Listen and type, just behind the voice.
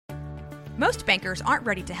Most bankers aren't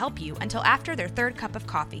ready to help you until after their third cup of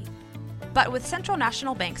coffee. But with Central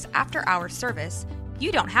National Bank's after-hours service,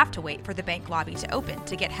 you don't have to wait for the bank lobby to open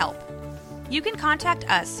to get help. You can contact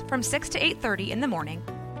us from 6 to 8:30 in the morning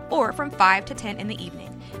or from 5 to 10 in the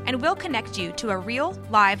evening, and we'll connect you to a real,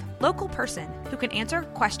 live, local person who can answer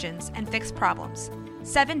questions and fix problems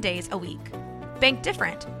 7 days a week. Bank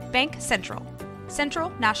different. Bank Central. Central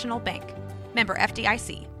National Bank. Member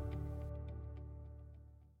FDIC.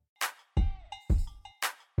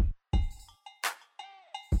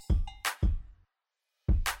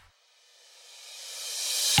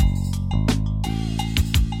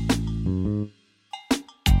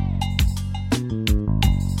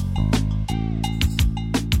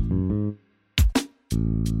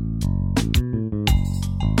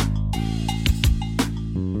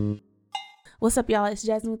 What's up, y'all? It's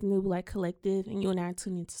Jasmine with the New Black Collective, and you and I are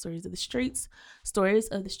tuning into Stories of the Streets. Stories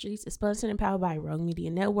of the Streets is sponsored and powered by Rogue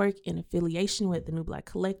Media Network in affiliation with the New Black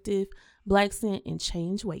Collective, Black Scent, and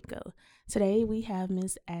Change Waco. Today, we have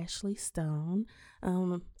Miss Ashley Stone.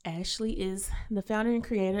 Ashley is the founder and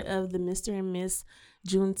creator of the Mr. and Miss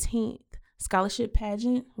Juneteenth Scholarship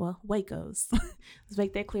Pageant. Well, Waco's. Let's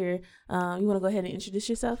make that clear. You want to go ahead and introduce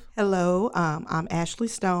yourself? Hello, I'm Ashley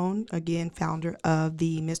Stone, again, founder of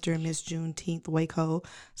the Mr. and Miss Juneteenth Waco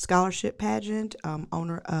Scholarship Pageant,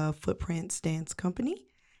 owner of Footprints Dance Company,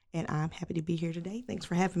 and I'm happy to be here today. Thanks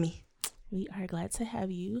for having me. We are glad to have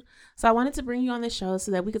you. So I wanted to bring you on the show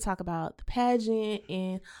so that we could talk about the pageant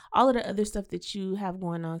and all of the other stuff that you have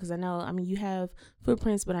going on. Because you have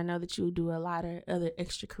Footprints, but I know that you do a lot of other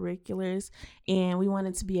extracurriculars. And we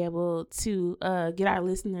wanted to be able to get our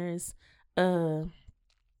listeners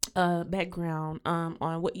background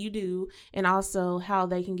on what you do and also how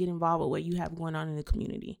they can get involved with what you have going on in the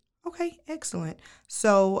community. Okay, excellent.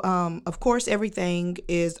 So, of course, everything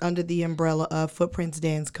is under the umbrella of Footprints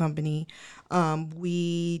Dance Company.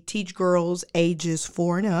 We teach girls ages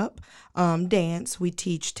 4 and up dance. We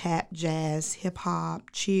teach tap, jazz, hip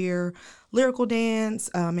hop, cheer, lyrical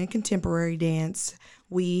dance, and contemporary dance.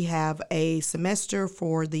 We have a semester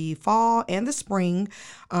for the fall and the spring.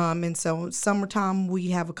 And so summertime,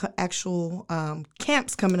 we have actual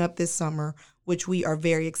camps coming up this summer, which we are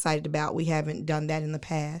very excited about. We haven't done that in the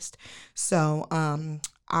past. So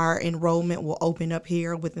our enrollment will open up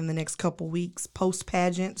here within the next couple weeks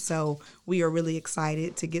post-pageant. So we are really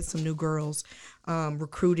excited to get some new girls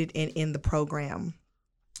recruited and in the program.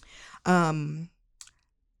 In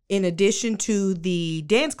addition to the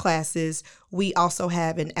dance classes, we also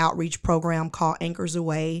have an outreach program called Anchors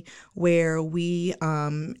Away, where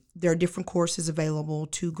there are different courses available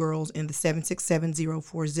to girls in the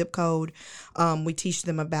 76704 zip code. We teach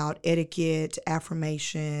them about etiquette,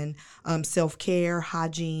 affirmation, self-care,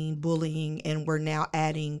 hygiene, bullying, and we're now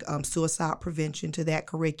adding suicide prevention to that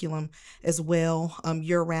curriculum as well.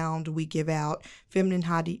 Year-round, we give out feminine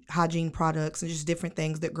hygiene products and just different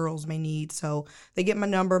things that girls may need. So they get my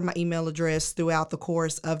number, my email address throughout the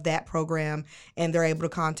course of that program, and they're able to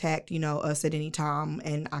contact, us at any time,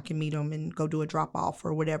 and I can meet them and go do a drop-off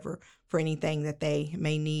or whatever for anything that they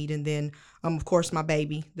may need. And then, of course, my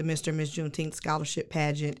baby, the Mr. and Miss Juneteenth Scholarship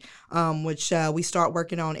Pageant, which we start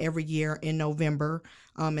working on every year in November,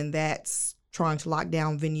 and that's trying to lock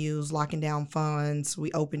down venues, locking down funds.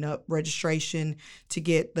 We open up registration to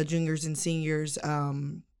get the juniors and seniors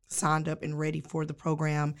signed up and ready for the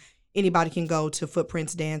program. Anybody can go to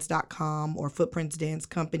footprintsdance.com or Footprints Dance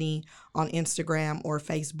Company on Instagram or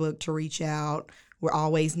Facebook to reach out. We're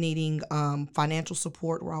always needing financial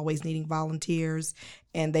support. We're always needing volunteers,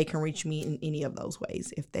 and they can reach me in any of those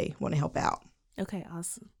ways if they want to help out. Okay,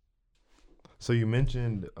 awesome. So you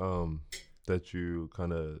mentioned that you're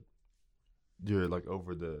like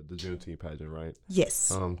over the Juneteenth pageant, right?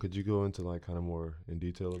 Yes. Could you go into like kind of more in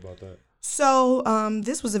detail about that? So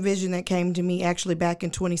this was a vision that came to me actually back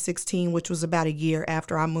in 2016, which was about a year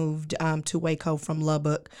after I moved to Waco from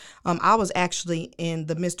Lubbock. I was actually in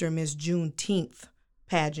the Mr. and Miss Juneteenth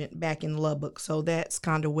pageant back in Lubbock. So that's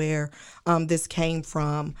kind of where this came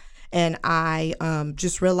from. And I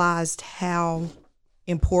just realized how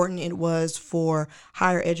important it was for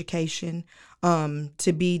higher education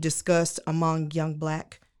to be discussed among young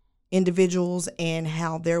Black individuals, and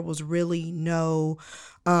how there was really no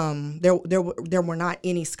there were not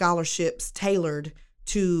any scholarships tailored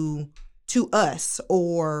to us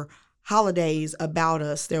or holidays about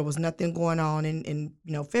us. There was nothing going on in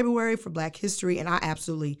February for Black History, and I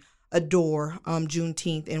absolutely adore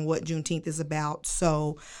Juneteenth and what Juneteenth is about.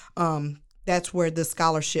 So that's where the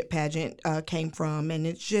scholarship pageant came from, and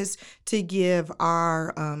it's just to give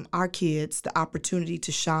our kids the opportunity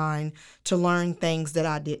to shine, to learn things that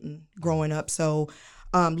I didn't growing up. So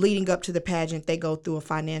leading up to the pageant, they go through a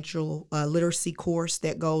financial literacy course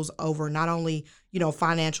that goes over not only,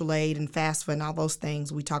 financial aid and FAFSA and all those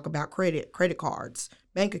things. We talk about credit cards,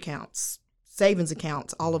 bank accounts, savings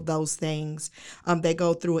accounts, all of those things. They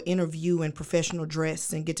go through an interview and professional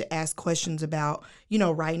dress and get to ask questions about,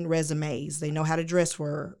 writing resumes. They know how to dress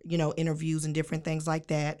for, interviews and different things like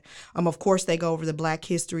that. Of course, they go over the Black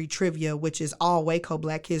History trivia, which is all Waco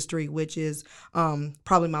Black History, which is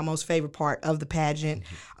probably my most favorite part of the pageant.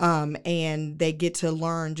 And they get to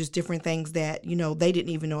learn just different things that, they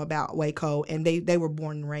didn't even know about Waco. And they were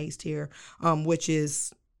born and raised here, which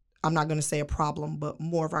is, I'm not going to say a problem, but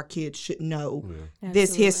more of our kids should know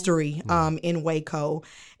this history in Waco.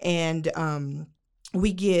 And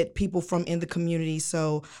we get people from in the community.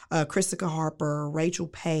 So Christica Harper, Rachel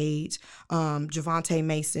Page, Javante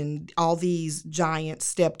Mason, all these giants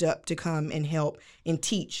stepped up to come and help and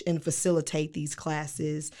teach and facilitate these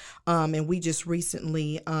classes. And we just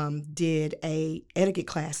recently did a etiquette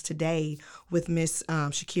class today with Miss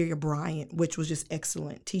Shakiria Bryant, which was just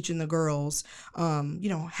excellent, teaching the girls,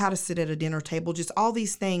 how to sit at a dinner table, just all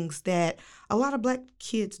these things that a lot of Black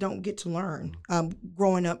kids don't get to learn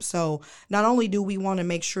growing up. So not only do we want to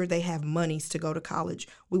make sure they have monies to go to college,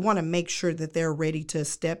 we want to make sure that they're ready to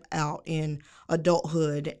step out in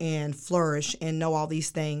adulthood and flourish and know all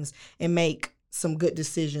these things and make some good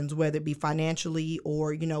decisions, whether it be financially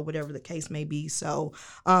or, whatever the case may be. So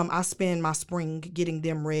I spend my spring getting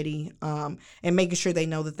them ready and making sure they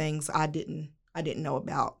know the things I didn't know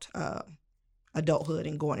about adulthood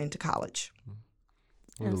and going into college.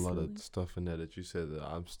 There's a lot of stuff in there that you said that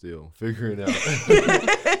I'm still figuring out.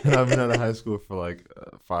 I've been out of high school for like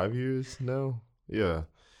 5 years now. Yeah.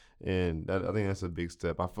 And I think that's a big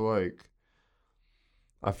step. I feel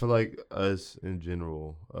like us in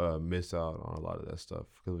general miss out on a lot of that stuff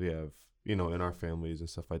because we have, in our families and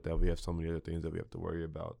stuff like that, we have so many other things that we have to worry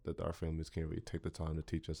about that our families can't really take the time to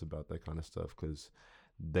teach us about that kind of stuff because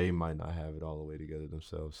they might not have it all the way together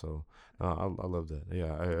themselves. So I love that.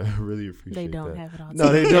 Yeah, I really appreciate that. They don't have it all together.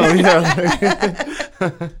 No, they don't.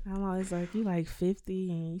 Yeah. I'm always like, you like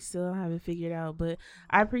 50 and you still don't have it figured out. But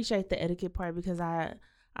I appreciate the etiquette part because I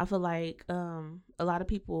feel like a lot of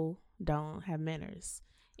people don't have manners.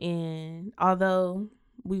 And although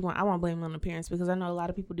I won't blame it on the parents because I know a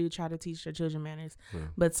lot of people do try to teach their children manners,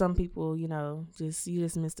 but some people, you just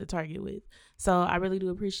miss the target with. So I really do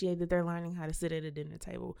appreciate that they're learning how to sit at a dinner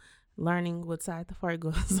table, learning what side the fork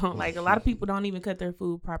goes on. Like a lot of people don't even cut their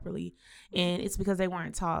food properly, and it's because they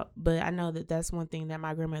weren't taught. But I know that that's one thing that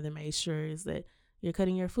my grandmother made sure is that you're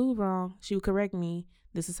cutting your food wrong. She would correct me.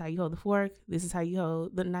 This is how you hold the fork. This is how you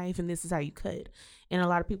hold the knife, and this is how you cut. And a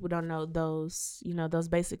lot of people don't know those, those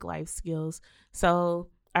basic life skills. So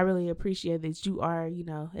I really appreciate that you are,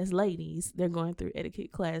 as ladies, they're going through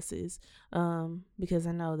etiquette classes because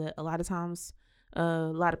I know that a lot of times a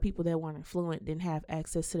lot of people that weren't fluent didn't have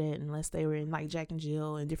access to that unless they were in like Jack and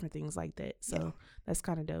Jill and different things like that. So that's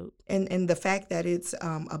kind of dope. And the fact that it's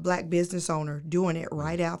a Black business owner doing it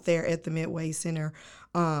right out there at the Midway Center,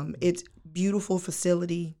 it's beautiful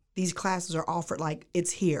facility. These classes are offered like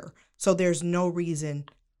it's here. So there's no reason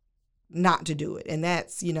not to do it. And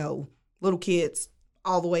that's, little kids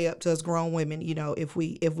all the way up to us grown women, if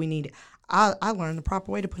we need it. I learned the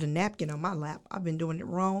proper way to put a napkin on my lap. I've been doing it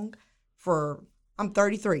wrong I'm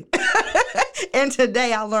 33. And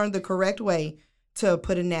today I learned the correct way to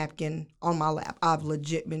put a napkin on my lap. I've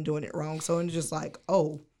legit been doing it wrong. So it's just like,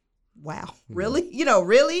 oh, wow, really?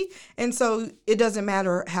 Really? And so it doesn't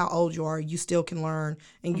matter how old you are, you still can learn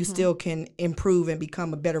and you still can improve and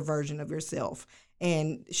become a better version of yourself.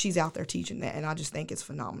 And she's out there teaching that. And I just think it's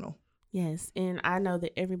phenomenal. Yes. And I know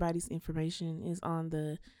that everybody's information is on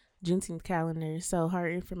the Juneteenth calendar. So her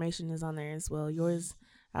information is on there as well. Yours,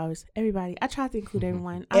 ours, everybody. I tried to include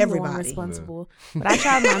everyone. I'm the one responsible, but I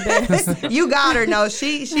tried my best. You got her. No,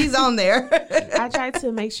 she's on there. I tried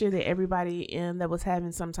to make sure that everybody that was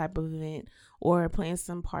having some type of event or playing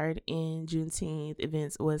some part in Juneteenth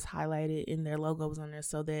events was highlighted and their logo was on there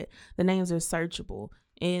so that the names are searchable.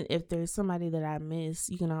 And if there's somebody that I miss,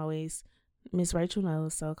 you can always Miss Rachel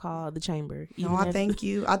knows, so call the chamber. No, I thank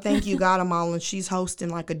you. I thank you, got them all, and she's hosting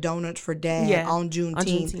like a donut for dad on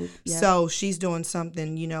Juneteenth. Yeah. So she's doing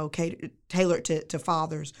something, tailored to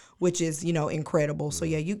fathers, which is, incredible. So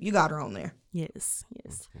yeah, you got her on there. Yes.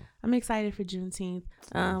 I'm excited for Juneteenth.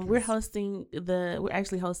 We're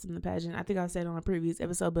actually hosting the pageant. I think I said on a previous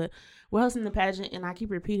episode, but we're hosting the pageant, and I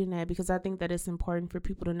keep repeating that because I think that it's important for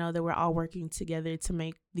people to know that we're all working together to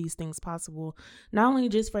make these things possible, not only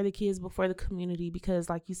just for the kids, but for the community, because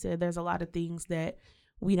like you said, there's a lot of things that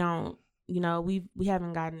we don't we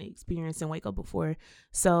haven't gotten the experience in Waco before.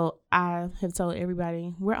 So I have told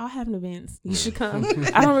everybody, we're all having events. You should come.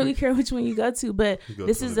 I don't really care which one you go to, but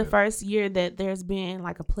this is the first year that there's been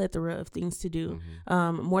like a plethora of things to do,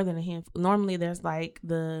 more than a handful. Normally there's like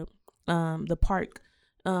the park,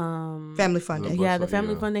 family fun day. The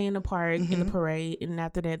family fun day in the park, in the parade, and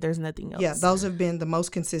after that there's nothing else. Yeah, those have been the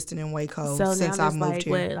most consistent in Waco since I moved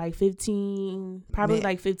here. Like 15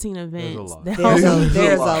 events.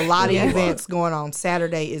 There's a lot of events going on.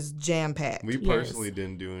 Saturday is jam packed. We personally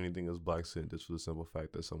didn't do anything as Black Cent just for the simple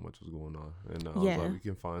fact that so much was going on, and I was like, we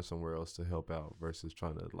can find somewhere else to help out versus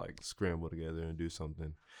trying to like scramble together and do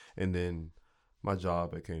something. And then my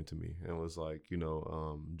job, it came to me and was like,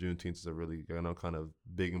 Juneteenth is a really, kind of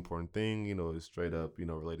big, important thing, it's straight up,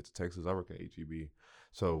 related to Texas. I work at HEB.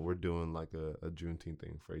 So we're doing like a Juneteenth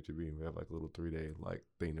thing for HEB. We have like a little 3-day like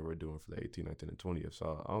thing that we're doing for the 18th, 19th, and 20th.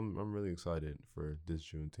 So I'm really excited for this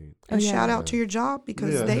Juneteenth. And shout out to your job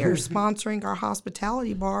because they are sponsoring our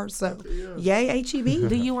hospitality bar. So yay, HEB.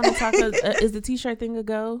 Do you want to talk, is the t-shirt thing a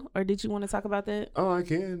go, or did you want to talk about that? Oh, I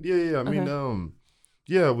can. Yeah. I mean,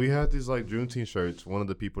 yeah, we had these like Juneteenth shirts. One of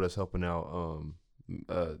the people that's helping out,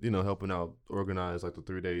 organize like the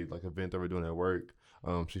 3-day like event that we're doing at work.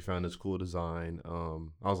 She found this cool design.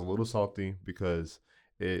 I was a little salty because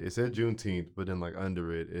it said Juneteenth, but then like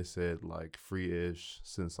under it said like free-ish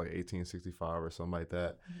since like 1865 or something like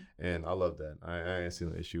that. And I love that. I ain't seen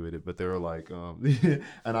no issue with it. But they were like, and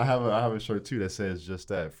I have a shirt too that says just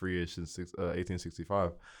that, free-ish since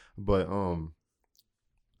 1865. But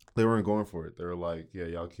they weren't going for it. They were like, yeah,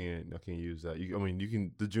 y'all can't use that. You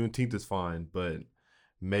can, the Juneteenth is fine, but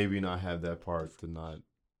maybe not have that part to not,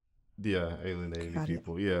 alienate any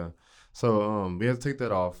people. Yeah. So we had to take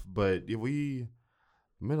that off, but we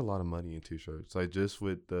made a lot of money in t-shirts. Like just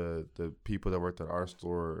with the people that worked at our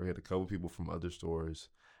store, we had a couple people from other stores.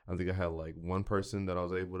 I think I had like one person that I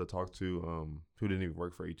was able to talk to who didn't even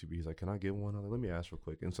work for HEB. He's like, "Can I get one?" I was like, "Let me ask real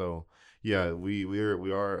quick." And so, yeah, we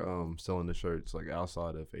are selling the shirts like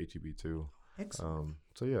outside of HEB too. Excellent.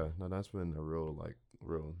 So yeah, no, that's been a real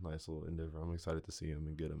nice little endeavor. I'm excited to see them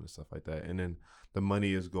and get them and stuff like that. And then the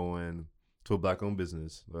money is going to a Black-owned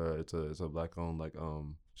business. It's a Black-owned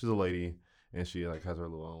she's a lady and she like has her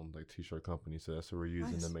little own like t-shirt company. So that's what we're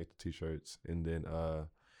using to make the t-shirts. And then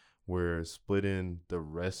we're splitting the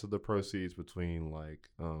rest of the proceeds between like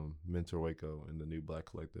Mentor Waco and the New Black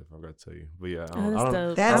Collective. I got to tell you, but yeah,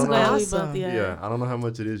 that's awesome. I don't know how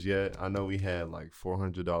much it is yet. I know we had like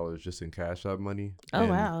 $400 just in Cash App money. Oh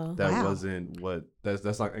wow, that wasn't what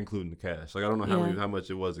that's not including the cash. Like I don't know how much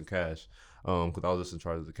it was in cash. Because I was just in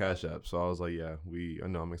charge of the Cash App, so I was like, I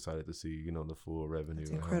know I'm excited to see the full revenue. That's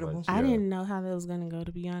incredible. I didn't know how that was gonna go,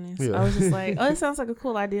 to be honest. I was just like, it sounds like a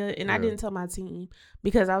cool idea, and I didn't tell my team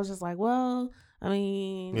because I was just like, well, I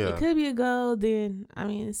mean, it could be a go. Then I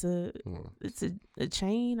mean, it's a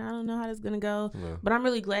chain. I don't know how that's gonna go, but I'm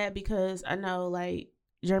really glad because I know like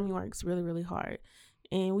Jeremy works really, really hard,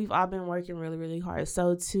 and we've all been working really, really hard.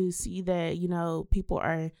 So to see that people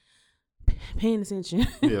are paying attention,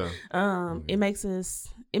 it makes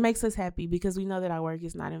us happy because we know that our work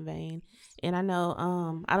is not in vain. And I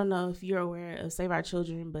know I don't know if you're aware of Save Our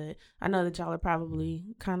Children, but I know that y'all are probably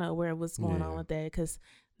kind of aware of what's going on with that because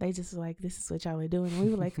they just like, this is what y'all are doing, and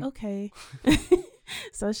we were like, okay.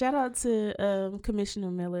 So shout out to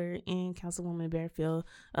Commissioner Miller and Councilwoman Bearfield.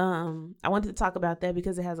 I wanted to talk about that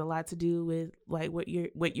because it has a lot to do with like what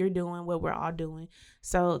you're doing, what we're all doing.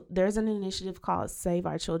 So there's an initiative called Save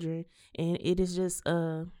Our Children, and it is just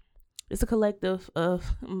it's a collective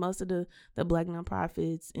of most of the Black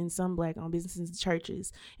nonprofits and some Black-owned businesses and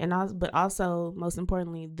churches, but also most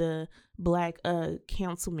importantly the Black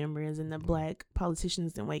council members and the Black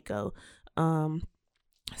politicians in Waco.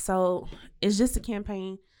 So it's just a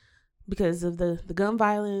campaign because of the gun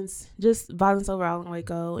violence, just violence overall in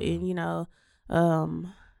Waco, and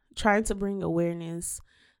trying to bring awareness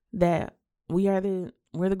that we're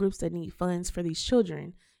the groups that need funds for these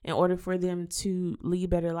children. In order for them to lead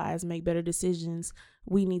better lives, make better decisions,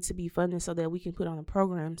 we need to be funded so that we can put on the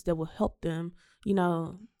programs that will help them,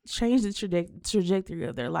 change the trajectory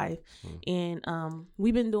of their life. And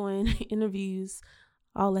we've been doing interviews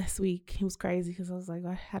all last week. It was crazy because I was like,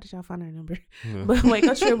 how did y'all find our number? But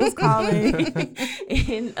Waco Trip was calling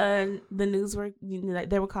and the news were,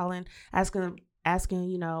 they were calling, asking,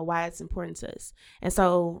 why it's important to us. And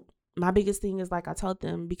so my biggest thing is, like I told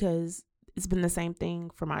them, because it's been the same thing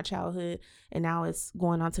from our childhood and now it's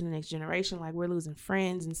going on to the next generation. Like we're losing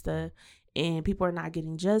friends and stuff and people are not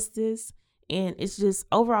getting justice. And it's just,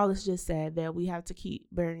 overall, it's just sad that we have to keep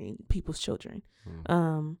burying people's children.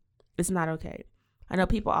 It's not okay. I know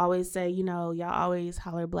people always say, you know, y'all always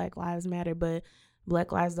holler Black Lives Matter, but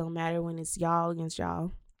Black lives don't matter when it's y'all against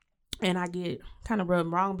y'all. And I get kind of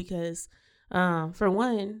rubbed wrong because, for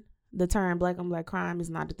one, the term Black on Black crime is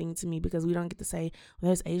not a thing to me because we don't get to say, well,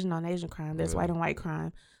 there's Asian on Asian crime, there's white on white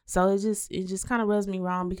crime. So it just kind of rubs me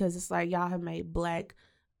wrong because it's like y'all have made Black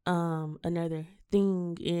another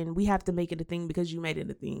thing, and we have to make it a thing because you made it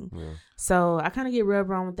a thing. Yeah. So I kind of get rubbed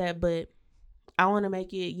wrong with that, but I want to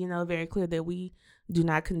make it, you know, very clear that we do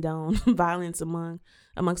not condone violence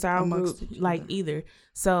amongst our group, like either.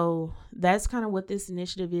 So that's kind of what this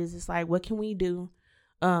initiative is. It's like, what can we do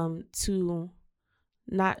to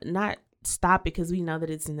not stop it because we know that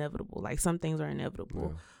it's inevitable. Like some things are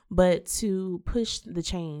inevitable. Yeah. But to push the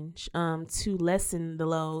change, to lessen the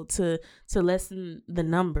load, to lessen the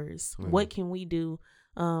numbers. Mm-hmm. What can we do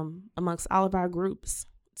amongst all of our groups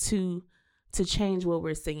to change what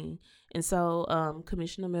we're seeing? And so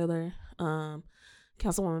Commissioner Miller,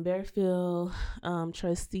 Councilwoman Bearfield,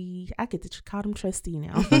 Trustee, I get to call him Trustee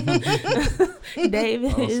now,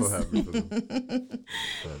 Davis,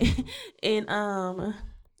 and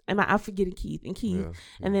I'm forgetting Keith, yeah.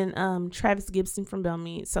 And then Travis Gibson from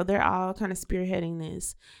Belmead. So they're all kind of spearheading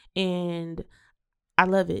this, and I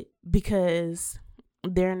love it because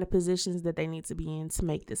they're in the positions that they need to be in to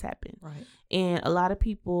make this happen. Right. And a lot of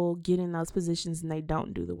people get in those positions and they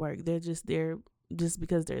don't do the work. They're just there just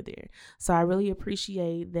because they're there. So I really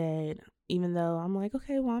appreciate that. Even though I'm like,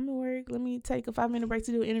 okay, well, I'm at work, let me take a 5-minute break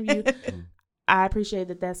to do an interview. I appreciate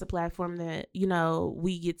that that's a platform that, you know,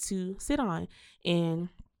 we get to sit on. And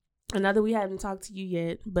I know that we haven't talked to you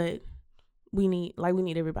yet, but we need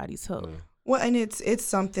everybody's help. Well, and it's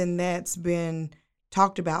something that's been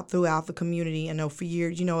talked about throughout the community. I know for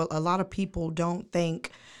years, you know, a lot of people don't think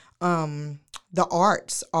the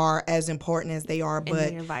arts are as important as they are,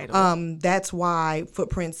 but that's why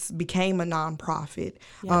Footprints became a nonprofit,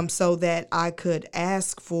 so that I could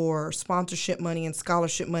ask for sponsorship money and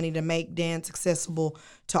scholarship money to make dance accessible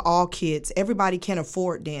to all kids. Everybody can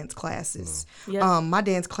afford dance classes. Yep. My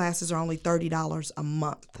dance classes are only $30 a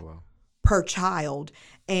month per child.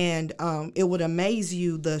 And it would amaze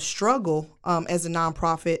you the struggle as a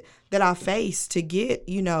nonprofit that I face to get,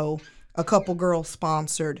 you know, a couple girls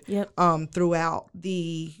sponsored throughout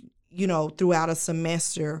a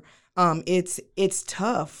semester. It's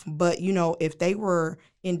tough, but you know, if they were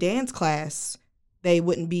in dance class, they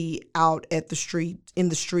wouldn't be out in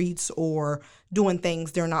the streets or doing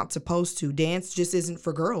things they're not supposed to. Dance just isn't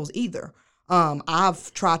for girls either.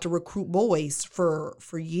 I've tried to recruit boys for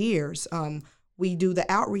years. We do the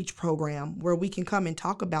outreach program where we can come and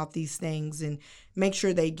talk about these things and make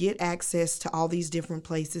sure they get access to all these different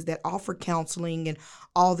places that offer counseling and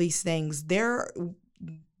all these things. There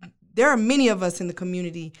are many of us in the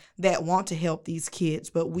community that want to help these kids,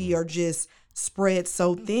 but we are just spread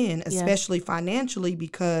so thin, especially financially,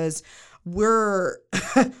 because we're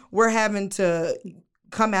having to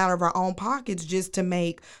come out of our own pockets just to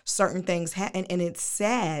make certain things happen. And it's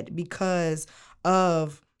sad because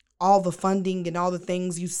of all the funding and all the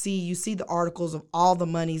things you see the articles of all the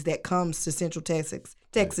monies that comes to Central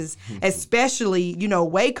Texas, especially, you know,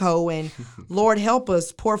 Waco, and Lord help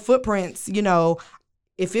us, poor Footprints. You know,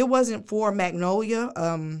 if it wasn't for Magnolia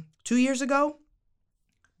 2 years ago,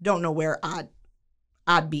 don't know where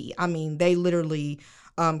I'd be. I mean, they literally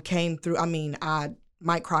came through. I mean, I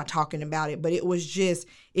might cry talking about it, but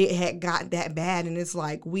it had got that bad, and it's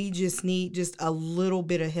like we just need just a little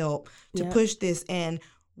bit of help to push this. And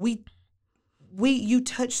you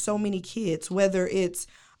touch so many kids, whether it's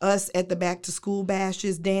us at the back to school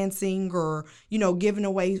bashes dancing, or, you know, giving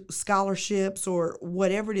away scholarships, or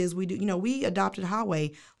whatever it is we do. You know, we adopted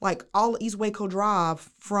Highway, like all East Waco Drive,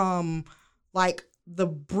 from like the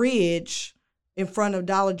bridge in front of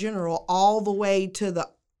Dollar General all the way to the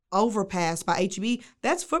overpass by HEB.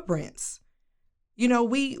 That's Footprints. You know,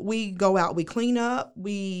 we go out, we clean up,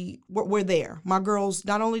 we're there. My girls,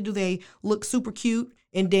 not only do they look super cute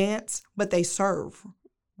and dance, but they serve.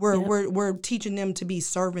 We're teaching them to be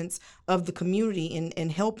servants of the community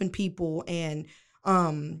and helping people, and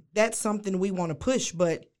that's something we want to push.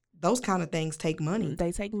 But those kind of things take money.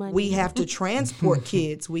 They take money. We have to transport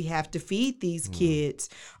kids. We have to feed these kids.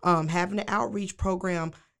 Having an outreach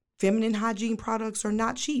program. Feminine hygiene products are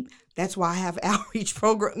not cheap. That's why I have outreach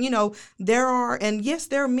program. You know, there are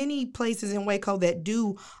many places in Waco that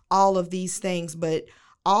do all of these things, but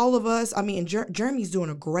all of us, I mean, Jeremy's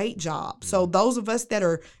doing a great job. So those of us that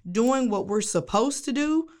are doing what we're supposed to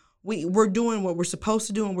do, we're doing what we're supposed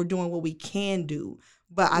to do, and we're doing what we can do.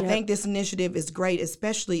 But I think this initiative is great,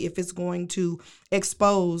 especially if it's going to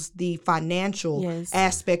expose the financial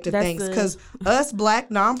aspect of things. Because us Black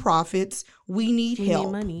nonprofits, we need help.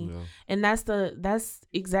 Need money. Yeah. And that's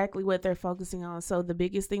exactly what they're focusing on. So the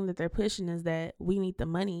biggest thing that they're pushing is that we need the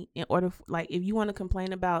money in order like if you want to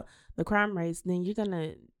complain about the crime rates, then you're going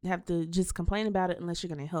to have to just complain about it unless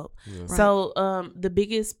you're going to help. Yeah. Right. So the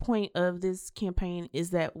biggest point of this campaign is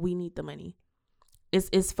that we need the money.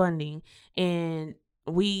 It's funding. And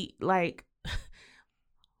we like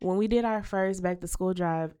when we did our first back to school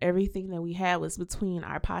drive, everything that we had was between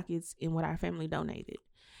our pockets and what our family donated.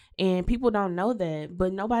 And people don't know that,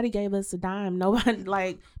 but nobody gave us a dime. Nobody,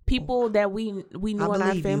 like people that we knew in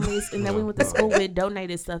our families and that we went to school with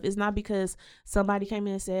donated stuff. It's not because somebody came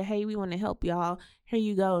in and said, hey, we want to help y'all. Here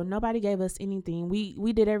you go. Nobody gave us anything.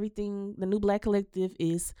 We did everything. The New Black Collective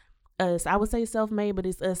is us. I would say self-made, but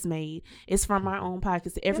it's us made. It's from our own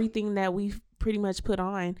pockets. Everything that we've pretty much put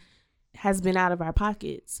on has been out of our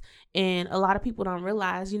pockets. And a lot of people don't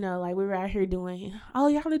realize, like we were out here doing, oh,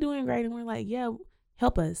 y'all are doing great. And we're like, yeah,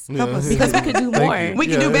 help us. Help us. Because we could do more. We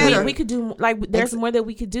can do better. We could do, there's more that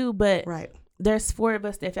we could do, but there's 4 of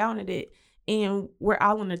us that founded it. And we're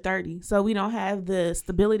all under 30. So we don't have the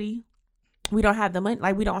stability. We don't have the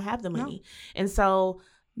money. We don't have the money. No. And so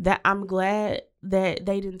that I'm glad that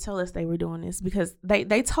they didn't tell us they were doing this, because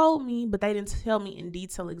they told me, but they didn't tell me in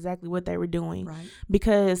detail exactly what they were doing,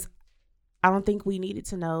 because I don't think we needed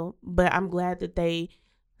to know. But I'm glad that they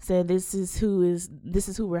said this is who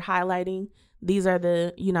we're highlighting. These are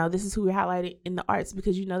the, this is who we're highlighting in the arts,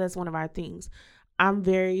 because that's one of our things. I'm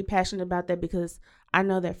very passionate about that, because I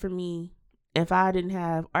know that for me, if I didn't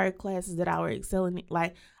have art classes that I were excelling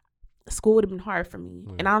in, school would have been hard for me.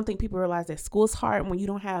 And I don't think people realize that school's hard when you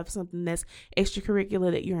don't have something that's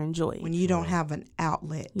extracurricular that you're enjoying. When you don't have an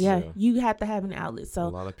outlet. Yeah, you have to have an outlet.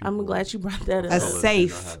 So I'm glad you brought that up. A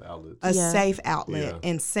safe outlet.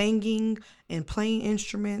 And singing and playing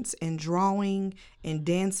instruments and drawing and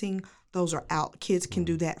dancing, those are out. Kids can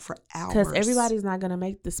do that for hours. Because everybody's not going to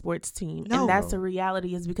make the sports team. No. And that's the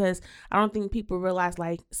reality, is because I don't think people realize,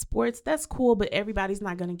 sports, that's cool, but everybody's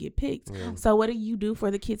not going to get picked. Yeah. So what do you do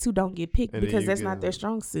for the kids who don't get picked? Because that's not their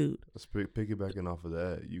strong suit. Piggybacking off of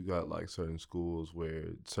that, you got, certain schools where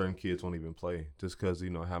certain kids won't even play just because,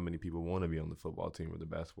 how many people want to be on the football team or the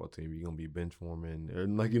basketball team. You're going to be bench warming or,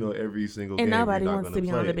 every single game. And nobody wants to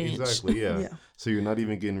be on the bench. Exactly, yeah. So you're not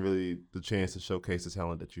even getting really the chance to showcase the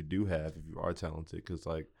talent that you do have if you are talented. Because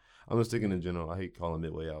I'm just thinking in general, I hate calling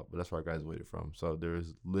Midway out, but that's where I graduated from. So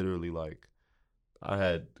there's literally I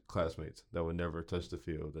had classmates that would never touch the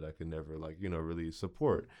field, that I could never really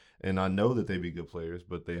support. And I know that they be good players,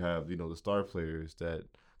 but they have the star players that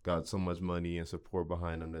got so much money and support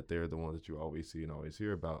behind them that they're the ones that you always see and always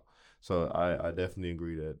hear about. So I definitely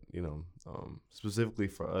agree that specifically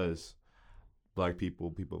for us, Black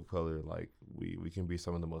people of color, we can be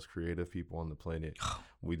some of the most creative people on the planet.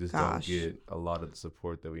 We just don't get a lot of the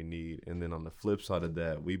support that we need. And then on the flip side of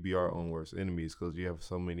that, we be our own worst enemies, because you have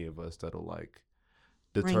so many of us that'll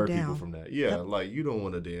deter people from that. Yeah, you don't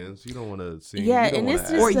want to dance, you don't want to sing, yeah, you don't want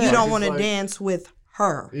to act. Or you don't want to dance with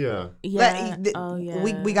her. Yeah.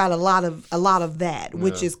 We got a lot of that,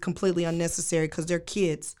 which is completely unnecessary, because they're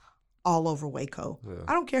kids all over Waco. Yeah.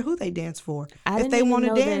 I don't care who they dance for. If they want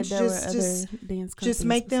to dance, just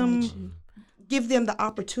make them, give them the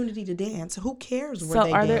opportunity to dance. Who cares where they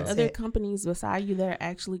dance? So are there other companies beside you that are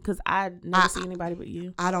actually, because I never see anybody but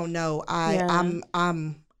you. I don't know.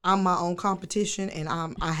 I'm my own competition, and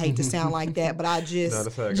I hate to sound like that, but I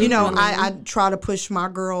just, I try to push my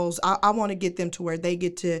girls. I want to get them to where they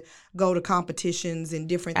get to go to competitions and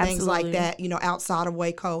different things like that, outside of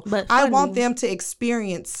Waco. But I want them to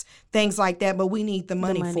experience things like that, but we need the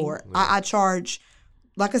money for it. Yeah. I charge,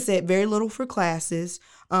 like I said, very little for classes.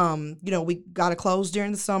 We got to close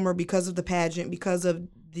during the summer because of the pageant, because of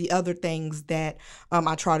the other things that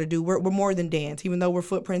I try to do. We're more than dance, even though we're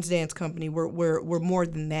Footprints Dance Company. We're more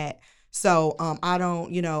than that. So I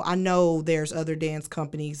don't, I know there's other dance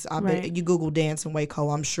companies. I bet you Google dance in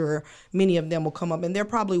Waco, I'm sure many of them will come up, and they're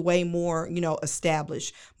probably way more,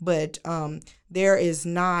 established. But there is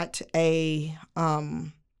not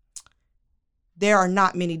there are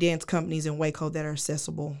not many dance companies in Waco that are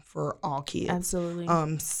accessible for all kids. Absolutely.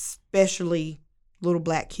 Especially little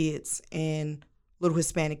Black kids and little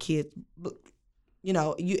Hispanic kids, you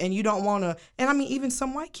don't want to, and I mean, even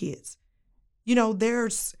some white kids,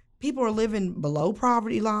 there's people are living below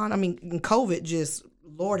poverty line. I mean, COVID just,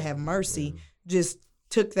 Lord have mercy, just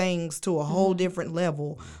took things to a whole different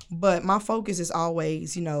level. But my focus is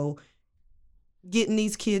always, getting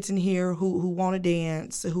these kids in here who want to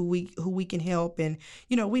dance, who we can help. And,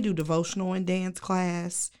 we do devotional and dance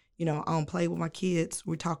class. I don't play with my kids.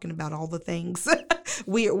 We're talking about all the things.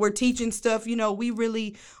 We're teaching stuff. We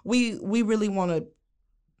really want to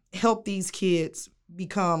help these kids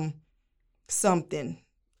become something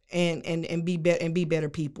and be better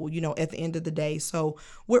people, at the end of the day. So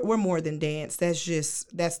we're more than dance. That's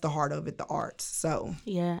the heart of it, the arts. So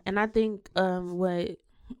yeah, and I think what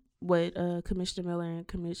Commissioner Miller and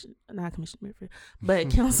not Commissioner Merrifield, but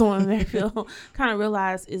Councilwoman Merrifield kind of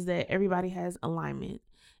realized is that everybody has alignment.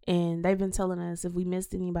 And they've been telling us if we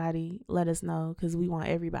missed anybody, let us know, because we want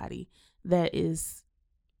everybody that is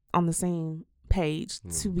on the same page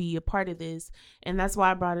to be a part of this. And that's why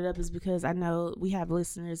I brought it up, is because I know we have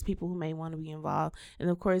listeners, people who may want to be involved. And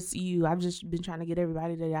of course, I've just been trying to get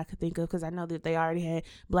everybody that I could think of, because I know that they already had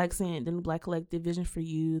Black Scent, the New Black Collective, Vision for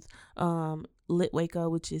Youth, Lit Waco,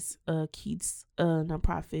 which is Keith's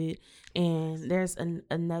nonprofit. And there's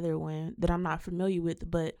another one that I'm not familiar with,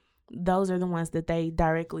 but those are the ones that they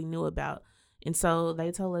directly knew about. And so they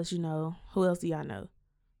told us, who else do y'all know?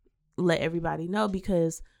 Let everybody know,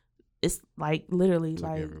 because it's like literally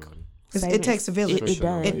it takes a village. It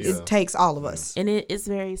does. It takes all of us. And it's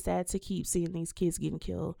very sad to keep seeing these kids getting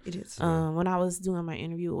killed. It is. When I was doing my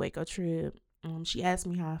interview with Waco Trib, she asked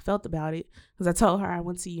me how I felt about it, because I told her I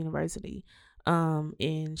went to university.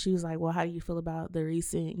 And she was like, well, how do you feel about the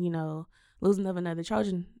recent, losing of another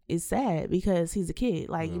Trojan? Is sad because he's a kid,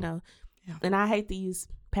 and I hate to use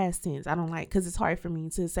past tense. I don't like, because it's hard for me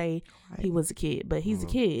to say he was a kid, but he's a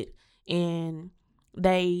kid, and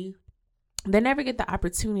they never get the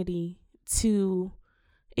opportunity to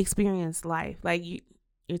experience life. Like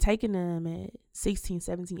you're taking them at 16,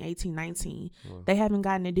 17, 18, 19. They haven't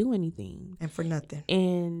gotten to do anything, and for nothing.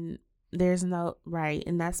 And there's no right,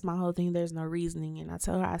 and that's my whole thing. There's no reasoning. And I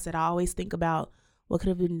told her, I said, I always think about what could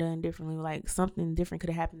have been done differently. Like something different could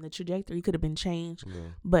have happened. The trajectory could have been changed,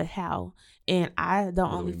 but how? And I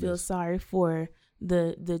don't only feel sorry for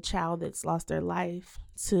the child that's lost their life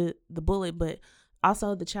to the bullet, but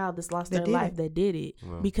also the child that's lost their life that did it,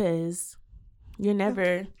 because you're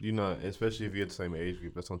never, especially if you're the same age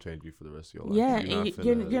group, that's gonna change you for the rest of your life. Yeah,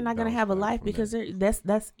 and you're not gonna have a life, because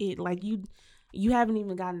that's it. Like you haven't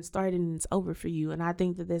even gotten started and it's over for you. And I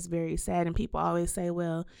think that that's very sad. And people always say,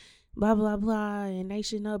 well, blah, blah, blah, and they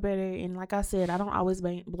should know better. And like I said, I don't always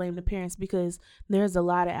blame the parents, because there's a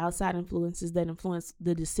lot of outside influences that influence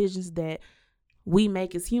the decisions that we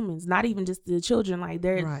make as humans, not even just the children,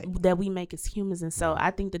 that we make as humans. And so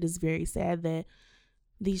I think that it's very sad that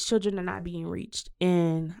these children are not being reached.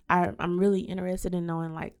 And I'm really interested in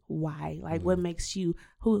knowing why, what makes you,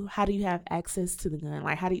 how do you have access to the gun?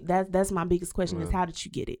 Like that's my biggest question is, how did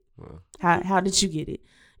you get it? How did you get it?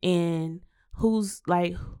 And who's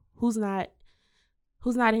not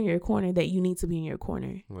in your corner that you need to be in your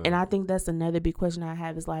corner? And I think that's another big question I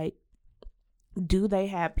have is do they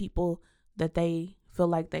have people that they feel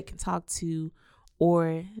like they can talk to,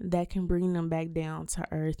 or that can bring them back down to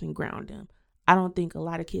earth and ground them? I don't think a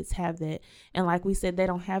lot of kids have that. And like we said, they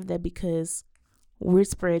don't have that because we're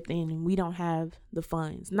spread thin and we don't have the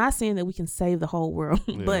funds. Not saying that we can save the whole world,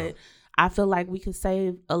 but I feel like we could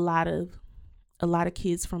save a lot of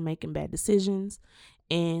kids from making bad decisions,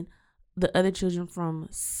 and the other children from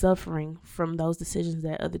suffering from those decisions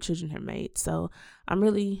that other children have made. So I'm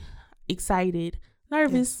really excited,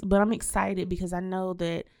 nervous, but I'm excited, because I know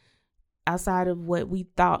that outside of what we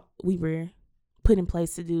thought we were put in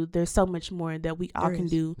place to do, there's so much more that we all can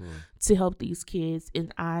do to help these kids.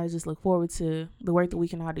 And I just look forward to the work that we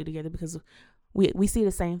can all do together, because we see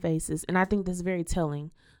the same faces. And I think that's very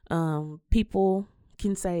telling. People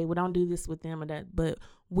can say, well, don't do this with them or that, but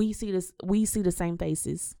we see the same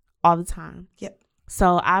faces all the time. Yep.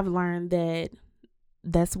 So I've learned that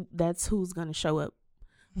that's who's going to show up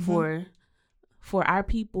for our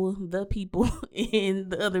people, the people, and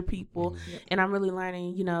the other people. Yep. And I'm really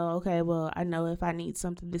learning, okay, well, I know if I need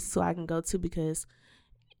something, this is who I can go to, because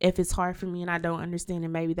if it's hard for me and I don't understand it,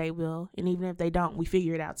 maybe they will. And even if they don't, we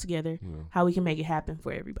figure it out together, how we can make it happen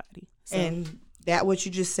for everybody. So. And that what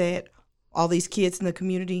you just said, all these kids in the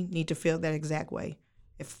community need to feel that exact way.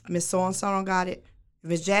 If Miss So-and-so don't got it, if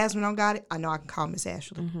Miss Jasmine don't got it, I know I can call Miss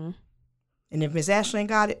Ashley. Mm-hmm. And if Miss Ashley ain't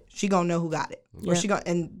got it, she gonna know who got it. Or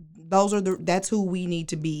and that's who we need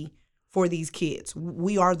to be for these kids.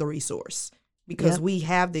 We are the resource, because we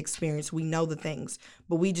have the experience, we know the things,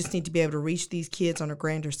 but we just need to be able to reach these kids on a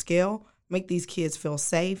grander scale, make these kids feel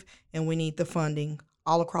safe, and we need the funding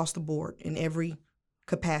all across the board in every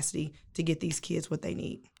capacity to get these kids what they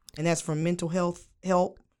need. And that's from mental health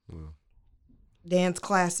help, dance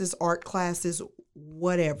classes, art classes,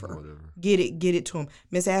 whatever. Get it to them.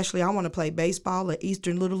 Miss Ashley, I want to play baseball at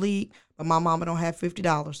Eastern Little League, but my mama don't have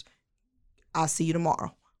 $50. I'll see you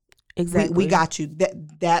tomorrow. Exactly. We got you.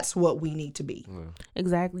 That's what we need to be. Yeah.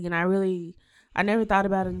 Exactly. And I never thought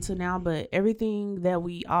about it until now, but everything that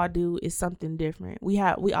we all do is something different. We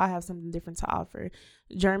all have something different to offer.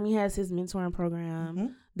 Jeremy has his mentoring program. Mm-hmm.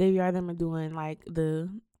 Davey are them are doing like the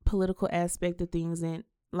political aspect of things, and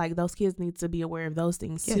like those kids need to be aware of those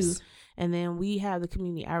things too. And then we have the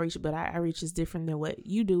community outreach, but our outreach is different than what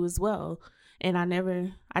you do as well. And I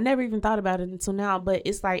never even thought about it until now, but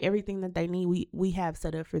it's like everything that they need, we have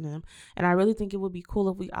set up for them. And I really think it would be cool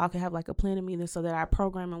if we all could have like a planning meeting so that our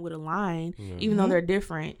programming would align, even though they're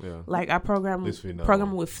different. Yeah. Like our programming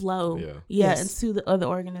would flow, into the other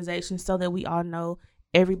organizations so that we all know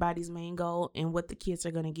everybody's main goal and what the kids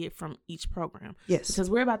are going to get from each program. Yes. Because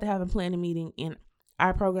we're about to have a planning meeting and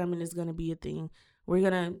our programming is going to be a thing. We're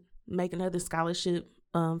going to make another scholarship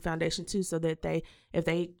foundation too, so that if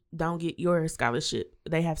they don't get your scholarship,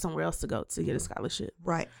 they have somewhere else to go to get a scholarship.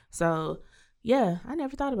 Right. So yeah, I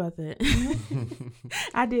never thought about that.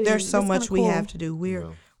 I did. There's so much we have to do.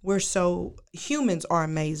 Humans are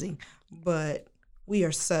amazing, but we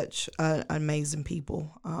are such amazing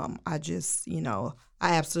people. I just, I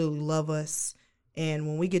absolutely love us. And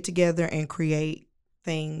when we get together and create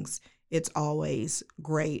things, it's always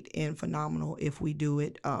great and phenomenal if we do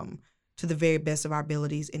it to the very best of our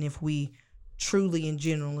abilities, and if we truly and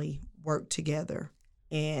genuinely work together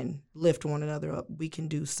and lift one another up, we can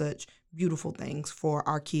do such beautiful things for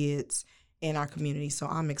our kids and our community. So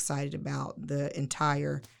I'm excited about the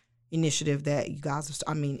entire initiative that you guys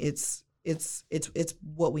are. I mean, it's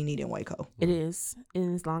what we need in Waco. It is,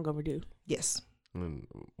 and it's long overdue. Yes. And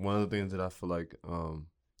one of the things that I feel like I'm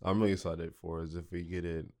really excited for is if we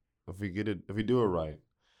do it right.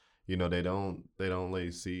 They don't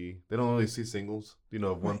really see singles.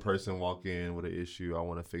 If one person walk in with an issue, I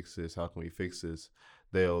want to fix this, how can we fix this?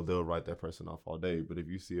 They'll write that person off all day. But if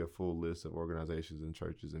you see a full list of organizations and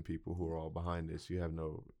churches and people who are all behind this, you have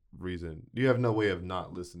no way of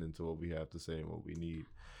not listening to what we have to say and what we need.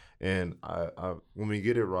 And I when we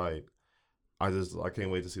get it right, I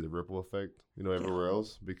can't wait to see the ripple effect, everywhere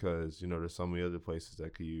else, because, there's so many other places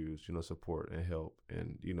that could use, support and help.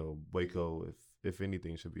 And, Waco, if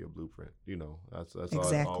anything, should be a blueprint. That's exactly.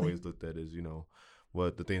 All I've always looked at is,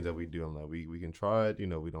 what the things that we do. I'm like, we can try it.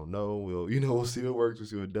 We don't know. We'll see what works. We'll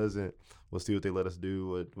see what doesn't. We'll see what they let us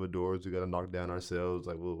do. What doors we got to knock down ourselves.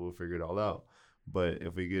 Like we'll figure it all out. But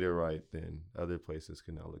if we get it right, then other places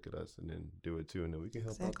can now look at us and then do it too, and then we can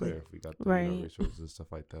help out there if we got the resources and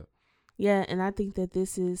stuff like that. Yeah, and I think that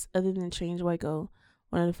this is, other than Change Waco,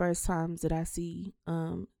 one of the first times that I see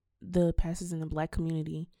the pastors in the Black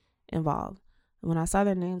community involved. When I saw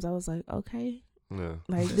their names, I was like, okay. Yeah.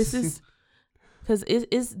 Like, this is, because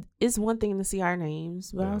it's one thing to see our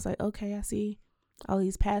names, but I was like, okay, I see all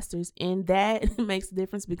these pastors. And that makes a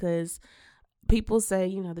difference, because people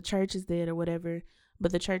say, the church is dead or whatever,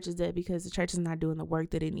 but the church is dead because the church is not doing the work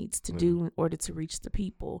that it needs to do in order to reach the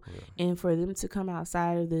people. Yeah. And for them to come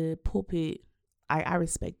outside of the pulpit, I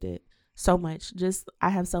respect it so much. I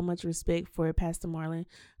have so much respect for Pastor Marlon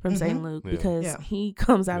from St. Luke, because he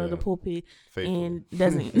comes out of the pulpit and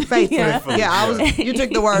doesn't. Faithful. You took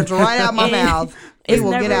the words right out my mouth. He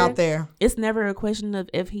will get out there. It's never a question of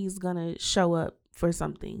if he's going to show up for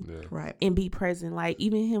something, right, and be present. Like,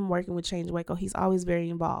 even him working with Change Waco, he's always very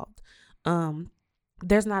involved.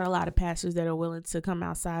 There's not a lot of pastors that are willing to come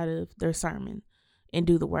outside of their sermon and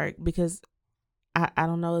do the work, because I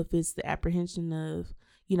don't know if it's the apprehension of,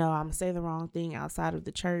 I'm going to say the wrong thing outside of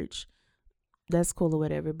the church. That's cool or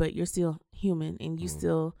whatever, but you're still human, and you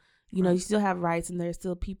still, you still have rights, and there's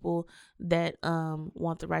still people that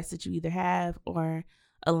want the rights that you either have or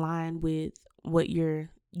align with what you're,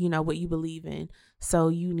 what you believe in. So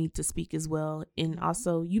you need to speak as well. And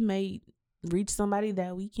also, you may reach somebody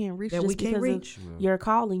that we can't reach of your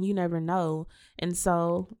calling. You never know. And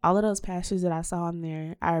so all of those pastors that I saw in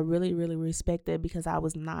there, I really, really respect that, because I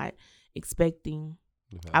wasn't expecting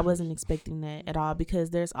that at all, because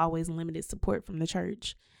there's always limited support from the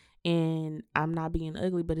church. And I'm not being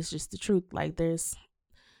ugly, but it's just the truth. Like,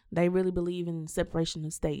 they really believe in separation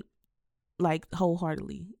of state, like,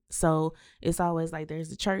 wholeheartedly. So it's always like there's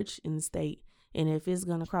the church and the state. And if it's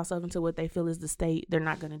going to cross over into what they feel is the state, they're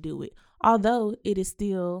not going to do it. Although it is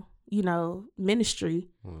still, ministry.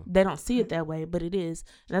 They don't see it that way, but it is.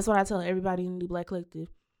 And that's what I tell everybody in the Black Collective.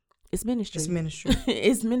 It's ministry. It's ministry.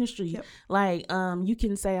 It's ministry. Yep. Like, you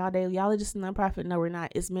can say all day, y'all are just a nonprofit. No, we're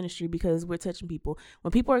not. It's ministry because we're touching people.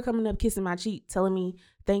 When people are coming up, kissing my cheek, telling me,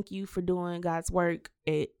 thank you for doing God's work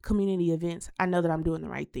at community events, I know that I'm doing the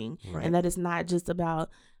right thing. Right. And that it's not just about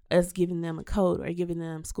us giving them a coat or giving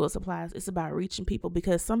them school supplies. It's about reaching people,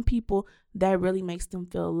 because some people, that really makes them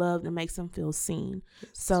feel loved and makes them feel seen.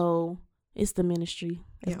 Yes. So it's the ministry.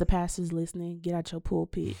 If Yeah. the pastor's listening, get out your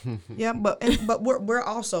pulpit. Yeah, but we're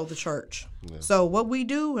also the church. Yeah. So what we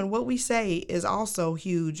do and what we say is also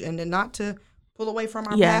huge. And then not to pull away from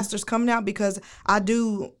our Yeah. pastors coming out, because I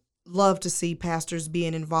do love to see pastors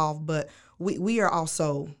being involved, but we are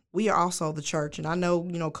also the church. And I know,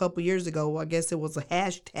 you know, a couple years ago, I guess it was a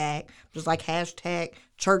hashtag, just like hashtag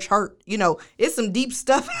church hurt. You know, it's some deep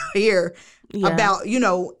stuff out here Yeah. about, you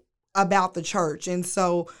know, about the church. And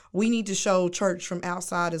so we need to show church from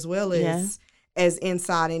outside as well as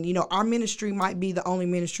inside. And, you know, our ministry might be the only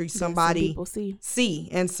ministry That some somebody people see.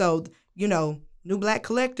 And so, you know, New Black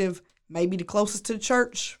Collective may be the closest to the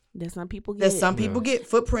church That some people get. that some people get.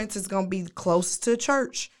 Footprints is going to be the closest to the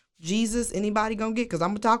church. Jesus, anybody going to get? Because I'm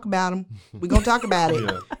going to talk about them. We're going to talk about it.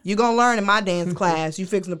 Yeah. You're going to learn in my dance class. You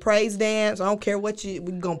fixing the praise dance. I don't care what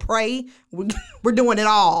we're going to pray. We're doing it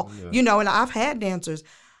all. Yeah. You know, and I've had dancers.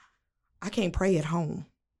 I can't pray at home.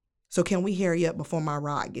 So can we hurry up before my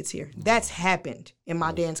ride gets here? That's happened in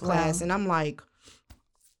my dance class. Wow. And I'm like,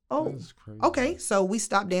 oh, That's crazy. okay. So we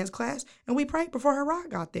stopped dance class and we prayed before her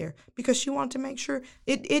ride got there, because she wanted to make sure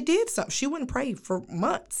it did something. She wouldn't pray for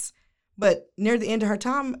months, but near the end of her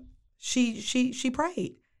time, she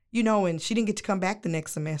prayed, you know, and she didn't get to come back the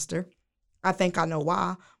next semester. I think I know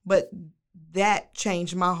why, but that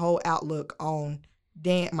changed my whole outlook on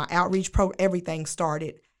dance. My outreach program, everything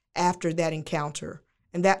started after that encounter.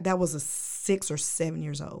 And that was a 6 or 7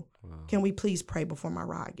 years old. Wow. Can we please pray before my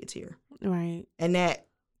ride gets here? Right. And that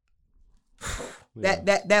Yeah.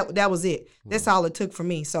 that was it. That's all it took for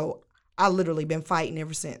me. So I literally been fighting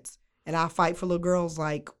ever since. And I fight for little girls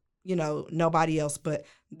like, you know, nobody else. But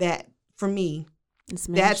that, for me, It's that's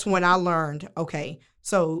ministry. when I learned, okay,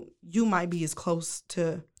 so you might be as close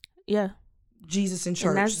to Yeah. Jesus in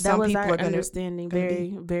church. And that Some was people our are going to understanding gonna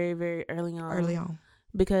very, very, very early on. early on.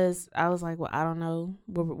 Because I was like, well, I don't know.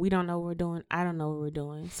 We don't know what we're doing. I don't know what we're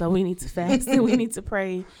doing. So we need to fast and we need to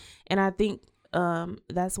pray. And I think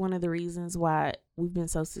that's one of the reasons why we've been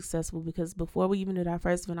so successful, because before we even did our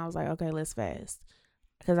first event, I was like, okay, let's fast,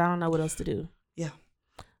 because I don't know what else to do. Yeah.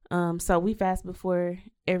 So we fast before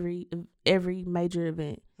every major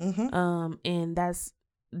event. Mm-hmm. And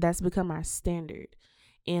that's become our standard.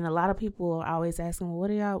 And a lot of people are always asking, well,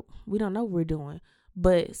 what are y'all? We don't know what we're doing.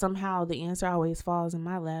 But somehow the answer always falls in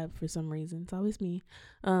my lap for some reason. It's always me.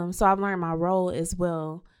 So I've learned my role as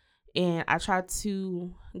well. And I try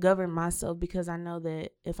to govern myself, because I know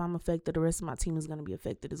that if I'm affected, the rest of my team is going to be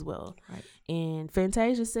affected as well. Right. And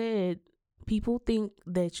Fantasia said, people think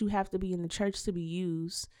that you have to be in the church to be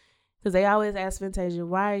used. Because they always ask Fantasia,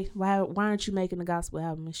 why aren't you making a gospel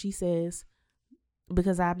album? And she says,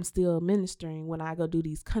 because I'm still ministering when I go do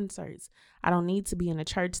these concerts. I don't need to be in a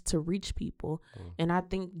church to reach people. And I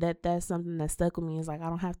think that that's something that stuck with me, is like, I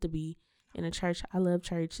don't have to be in a church. I love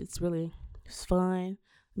church. It's fun.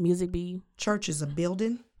 Music be. Church is a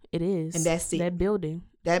building. It is. And that's it. That building.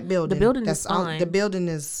 That building. The building that's is all. fine. The building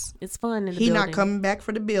is. It's fun in the He building. not coming back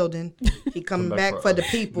for the building. He coming Come back back for for the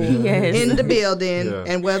us. people Yes. in the building. Yeah.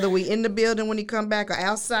 And whether we in the building when he come back or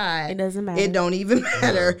outside, It doesn't matter. it don't even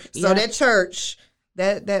matter. So Yeah. that church,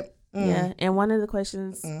 Yeah. And one of the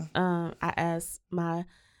questions I asked my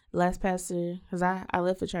last pastor, because I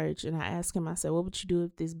left the church, and I asked him, I said, what would you do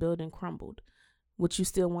if this building crumbled? Would you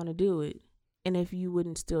still want to do it? And if you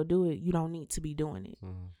wouldn't still do it, you don't need to be doing it.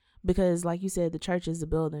 Mhm. Because like you said, the church is the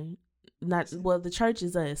building. The church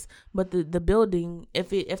is us, but the building, if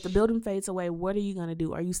the building fades away, what are you going to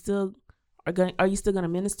do? Are you still going to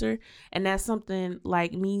minister? And that's something,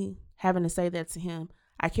 like me having to say that to him,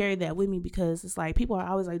 I carry that with me, because it's like, people are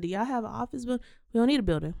always like, do y'all have an office building? We don't need a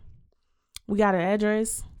building. We got an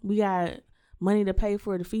address. We got money to pay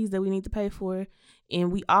for the fees that we need to pay for.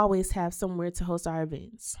 And we always have somewhere to host our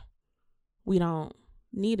events. We don't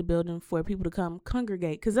need a building for people to come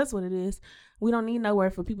congregate, because that's what it is. We don't need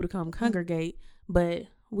nowhere for people to come congregate, but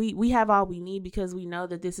we have all we need, because we know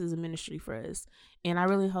that this is a ministry for us. And I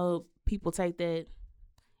really hope people take that,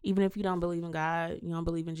 even if you don't believe in God, you don't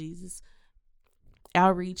believe in Jesus,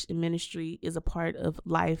 outreach and ministry is a part of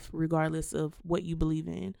life, regardless of what you believe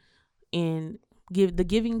in. And the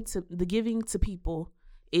giving to people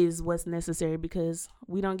is what's necessary, because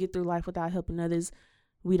we don't get through life without helping others.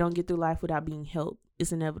 We don't get through life without being helped.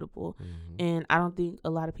 It's inevitable. Mhm. And I don't think a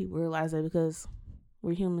lot of people realize that, because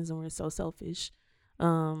we're humans and we're so selfish.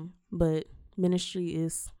 But ministry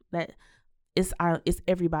is that it's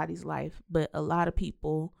everybody's life, but a lot of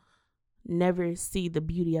people never see the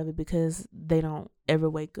beauty of it because they don't ever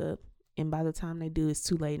wake up, and by the time they do, it's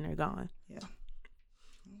too late and they're gone. Yeah,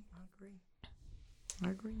 I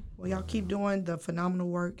agree. Well, y'all keep doing the phenomenal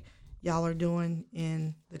work y'all are doing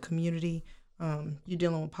in the community. You're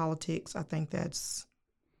dealing with politics. I think that's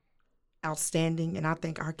outstanding, and I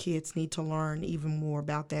think our kids need to learn even more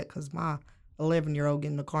about that, because my 11-year-old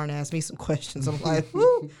get in the car and ask me some questions. I'm like,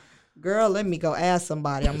 whoo, girl, let me go ask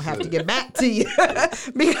somebody. I'm gonna have to get back to you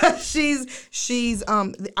because she's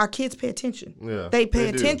our kids pay attention. Yeah, they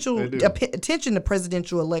pay they attention to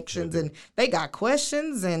presidential elections, and they got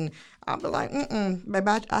questions, and I'll be like,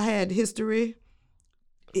 baby, I had history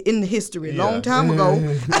in the history a long time ago.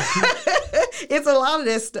 It's a lot of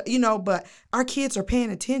that stuff, but our kids are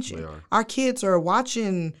paying attention. Our kids are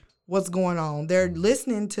watching what's going on. They're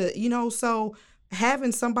listening to, so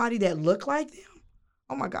having somebody that look like them,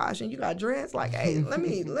 oh my gosh, and you got dreads, like, hey, let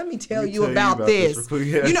me tell you about this.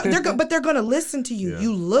 But they're going to listen to you. Yeah.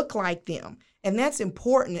 You look like them. And that's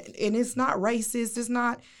important. And it's not racist. It's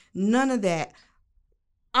not none of that.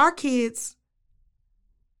 Our kids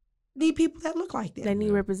need people that look like them. They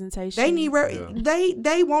need representation. They need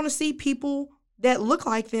they want to see people that look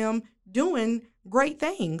like them doing great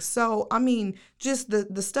things. So I mean, just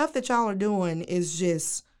the stuff that y'all are doing is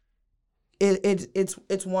just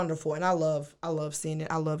it's wonderful, and I love seeing it.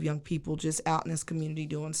 I love young people just out in this community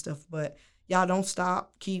doing stuff. But y'all don't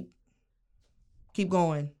stop. Keep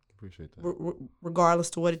going. Appreciate that.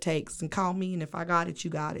 Regardless to what it takes, and call me, and if I got it,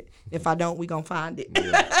 you got it. If I don't, we gonna find it.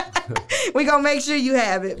 Yeah. We gonna make sure you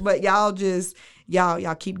have it. But y'all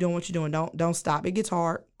keep doing what you're doing. Don't stop. It gets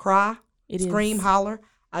hard. Cry, scream, holler.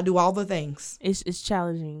 I do all the things. It's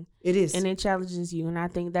challenging. It is, and it challenges you. And I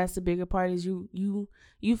think that's the bigger part is you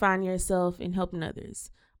find yourself in helping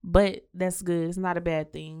others. But that's good. It's not a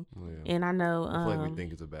bad thing. Yeah. And I know I feel like we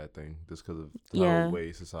think it's a bad thing just because of the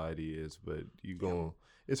way society is. But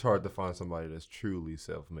it's hard to find somebody that's truly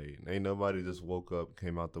self-made. Ain't nobody just woke up,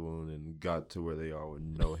 came out the womb, and got to where they are with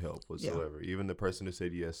no help whatsoever. Yeah. Even the person who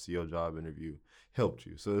said yes to your job interview helped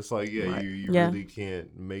you. So it's like, right. you really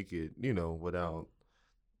can't make it, without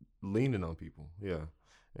leaning on people. Yeah.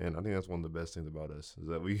 And I think that's one of the best things about us is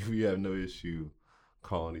that we have no issue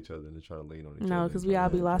calling each other and to try to lean on each other. No, because we all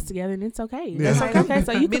be lost together, and it's okay. Yeah. That's okay.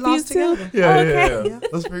 So you be confused too? Yeah.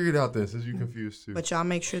 Let's figure it out then, since you confused too. But y'all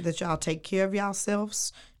make sure that y'all take care of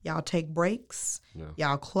yourselves. Y'all take breaks. Yeah.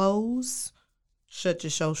 Y'all close. Shut your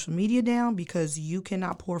social media down, because you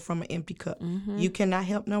cannot pour from an empty cup. Mm-hmm. You cannot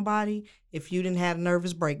help nobody if you didn't have a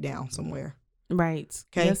nervous breakdown somewhere. Right.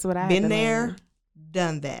 Okay. That's what I been there,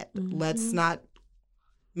 done that. Mm-hmm. Let's not.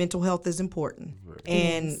 Mental health is important. Right.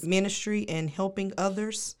 And ministry and helping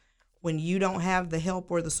others, when you don't have the help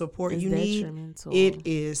or the support you need, it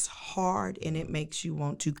is hard, and it makes you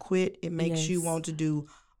want to quit. It makes you want to do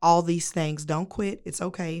all these things. Don't quit. It's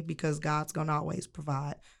okay, because God's going to always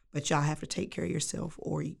provide. But y'all have to take care of yourself,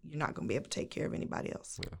 or you're not going to be able to take care of anybody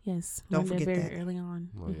else. Yeah. Yes. Don't forget very that. Early on.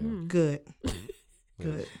 Oh, yeah. Mm-hmm. Good.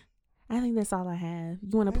 Good. I think that's all I have.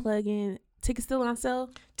 You want to plug in? Tickets still on sale?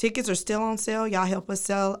 Tickets are still on sale. Y'all help us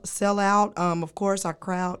sell out. Of course, our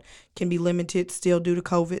crowd can be limited still due to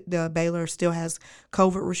COVID. The Baylor still has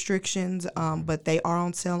COVID restrictions, but they are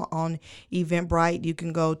on sale on Eventbrite. You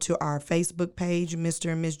can go to our Facebook page,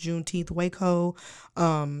 Mr. and Miss Juneteenth Waco,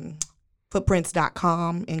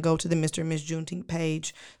 footprints.com, and go to the Mr. and Miss Juneteenth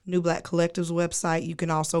page, New Black Collective's website. You can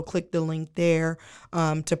also click the link there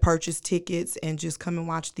to purchase tickets and just come and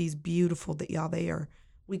watch these beautiful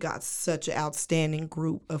we got such an outstanding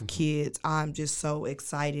group of kids. I'm just so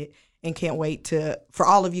excited and can't wait for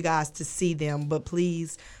all of you guys to see them. But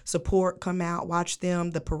please support, come out, watch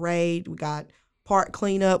them, the parade. We got park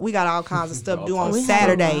cleanup. We got all kinds of stuff due on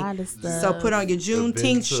Saturday. So put on your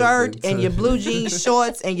Juneteenth shirt and your blue jeans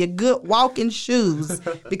shorts and your good walking shoes,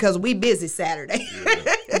 because we busy Saturday.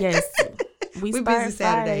 Yes. We start busy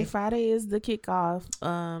Saturday. Friday is the kickoff.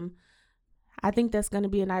 I think that's going to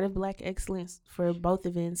be a night of Black excellence for both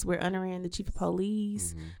events. We're honoring the Chief of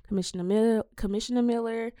Police, Commissioner Miller,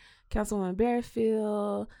 Councilwoman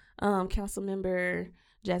Bearfield, Councilmember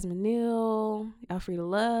Jasmine Neal, Alfreda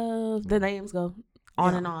Love. The names go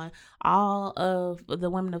on and on. All of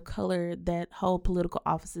the women of color that hold political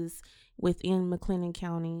offices within McLennan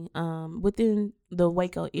County, within the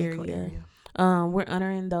Waco area. We're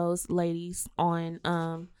honoring those ladies on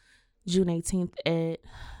June 18th at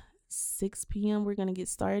 6 p.m. We're going to get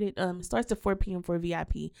started. It starts at 4 p.m. for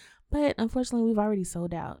VIP. But unfortunately, we've already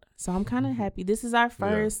sold out. So I'm kind of happy. This is our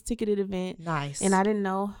first ticketed event. Nice. And I didn't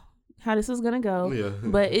know how this was gonna go. Yeah.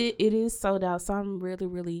 But it is sold out, so I'm really,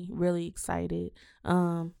 really, really excited.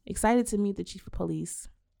 Excited to meet the chief of police.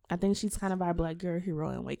 I think she's kind of our Black girl hero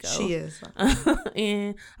in Waco. She is.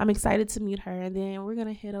 And I'm excited to meet her. And then we're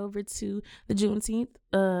gonna head over to the Juneteenth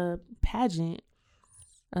pageant.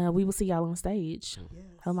 We will see y'all on stage. Yes.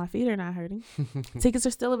 Hope my feet are not hurting. Tickets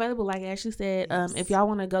are still available, like Ashley said. If y'all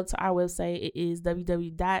want to go to our website, it is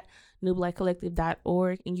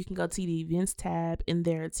www.newblackcollective.org, and you can go to the events tab, and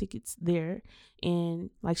there are tickets there. And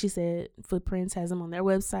like she said, Footprints has them on their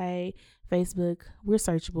website, Facebook. We're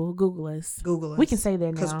searchable. Google us. Google us. We can say that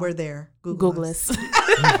now because we're there. Google us.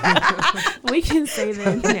 We can say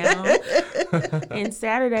that now. And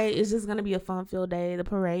Saturday is just gonna be a fun-filled day. The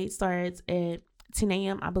parade starts at 10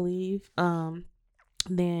 a.m. I believe.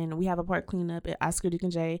 Then we have a park cleanup at Oscar Duke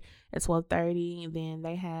and J at 12:30. And then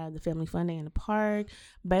they have the Family Fun Day in the park.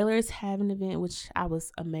 Baylor's having an event, which I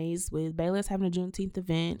was amazed with. Baylor's having a Juneteenth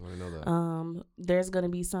event. I know that. There's gonna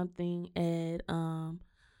be something at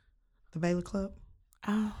The Baylor Club.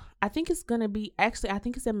 I think it's gonna be I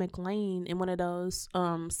think it's at McLean in one of those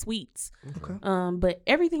suites. Okay. But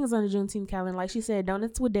everything is on the Juneteenth calendar. Like she said,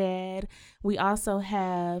 Donuts with Dad. We also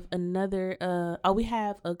have another we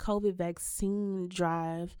have a COVID vaccine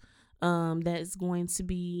drive that is going to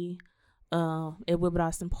be at Wilbur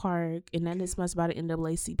Austin Park, and that is sponsored by the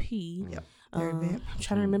NAACP. Yep. I'm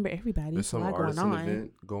trying to remember everybody. There's some a lot going artisan on.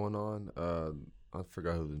 event going on. I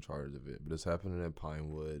forgot who's in charge of it, but it's happening in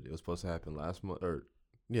Pinewood. It was supposed to happen last month,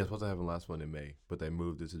 it's supposed to happen last month in May, but they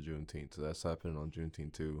moved it to Juneteenth, so that's happening on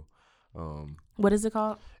Juneteenth too. What is it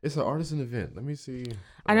called? It's an artisan event. Let me see.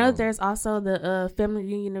 I know there's also the family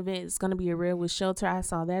reunion event. It's going to be a Real with Shelter. I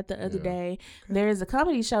saw that the other day. There is a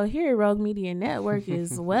comedy show here at Rogue Media Network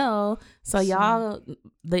as well. So y'all,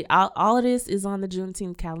 all of this is on the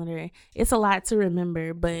Juneteenth calendar. It's a lot to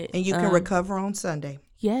remember, but And you can recover on Sunday.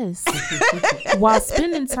 yes, while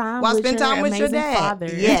spending time with your dad. father.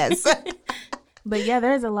 Yes. But yeah,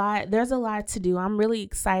 there's a lot to do. I'm really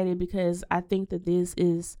excited because I think that this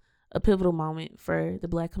is a pivotal moment for the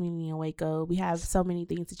Black community in Waco. We have so many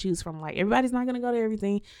things to choose from. Like, everybody's not going to go to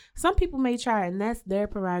everything. Some people may try, and that's their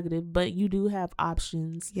prerogative, but you do have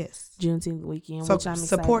options. Yes. Juneteenth weekend, So which I'm excited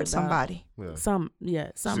support about. somebody.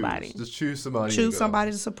 Yeah. Somebody. Just choose somebody. Choose to go.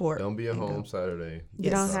 somebody to support. Don't be at home Saturday. You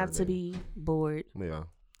Yes. don't have to be bored. Yeah.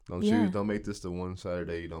 Yeah. Don't make this the one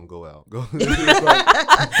Saturday you don't go out. Go.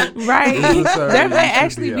 Right. There may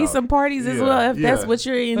actually be out. some parties as well if that's what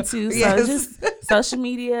you're into. So Yes. just social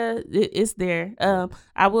media, it's there.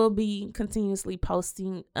 I will be continuously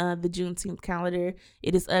posting the Juneteenth calendar.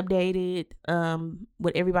 It is updated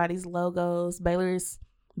with everybody's logos. Baylor's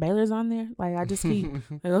on there. Like, I just keep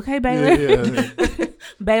like, okay, Baylor. Yeah.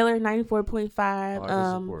 Baylor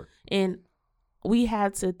 94.5. Support. And we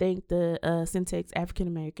had to thank the Syntex African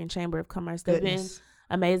American Chamber of Commerce. They've been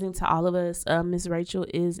amazing to all of us. Miss Rachel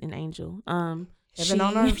is an angel. Heaven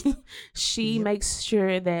on earth. She makes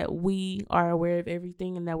sure that we are aware of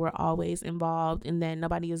everything and that we're always involved and that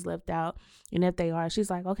nobody is left out. And if they are, she's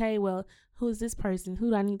like, okay, well, who is this person? Who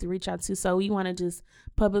do I need to reach out to? So we want to just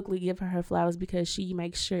publicly give her flowers because she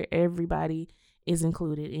makes sure everybody is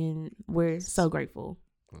included, and we're so grateful.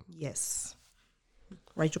 Yes.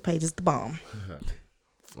 Rachel Page is the bomb.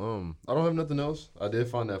 I don't have nothing else. I did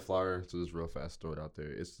find that flyer, so just real fast throw it out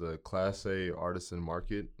there. It's the Class A Artisan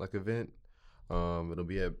Market event. It'll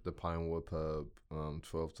be at the Pinewood Pub,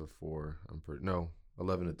 12 to 4.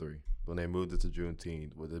 11 to 3. When they moved it to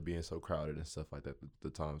Juneteenth, with it being so crowded and stuff like that, the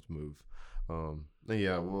times move. And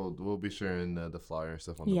yeah, we'll be sharing the flyer and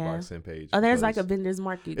stuff on the Black Sin page. Oh, there's like a vendor's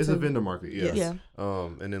market. It's too. a vendor market, yes. Yeah.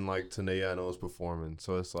 And then like Tanea, I know is performing,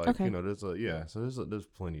 so it's like Okay. there's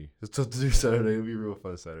plenty. It's stuff to do Saturday. It'll be a real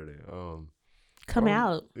fun Saturday. Come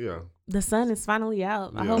out. Yeah. The sun is finally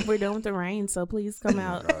out. I Yeah. hope we're done with the rain, so please come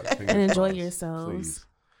out God, fingers and enjoy crossed, yourselves.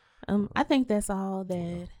 please. I think that's all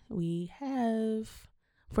that we have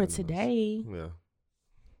for today. Yeah.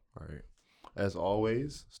 All right. As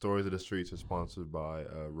always, Stories of the Streets are sponsored by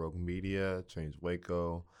Rogue Media, Change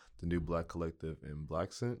Waco, the New Black Collective, and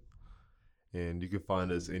Black Scent. And you can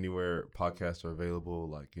find us anywhere podcasts are available,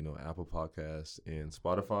 like, Apple Podcasts and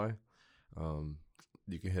Spotify.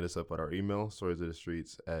 You can hit us up at our email,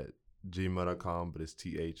 storiesofthestreets@gmail.com, but it's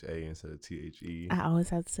THA instead of THE. I always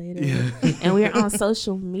have to say that. Yeah. And we're on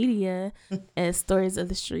social media at Stories of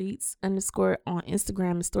the Streets _ on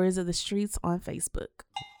Instagram and Stories of the Streets on Facebook.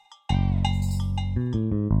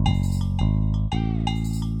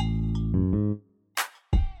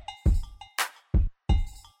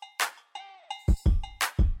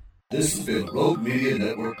 This has been Rogue Media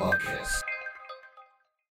Network Podcast.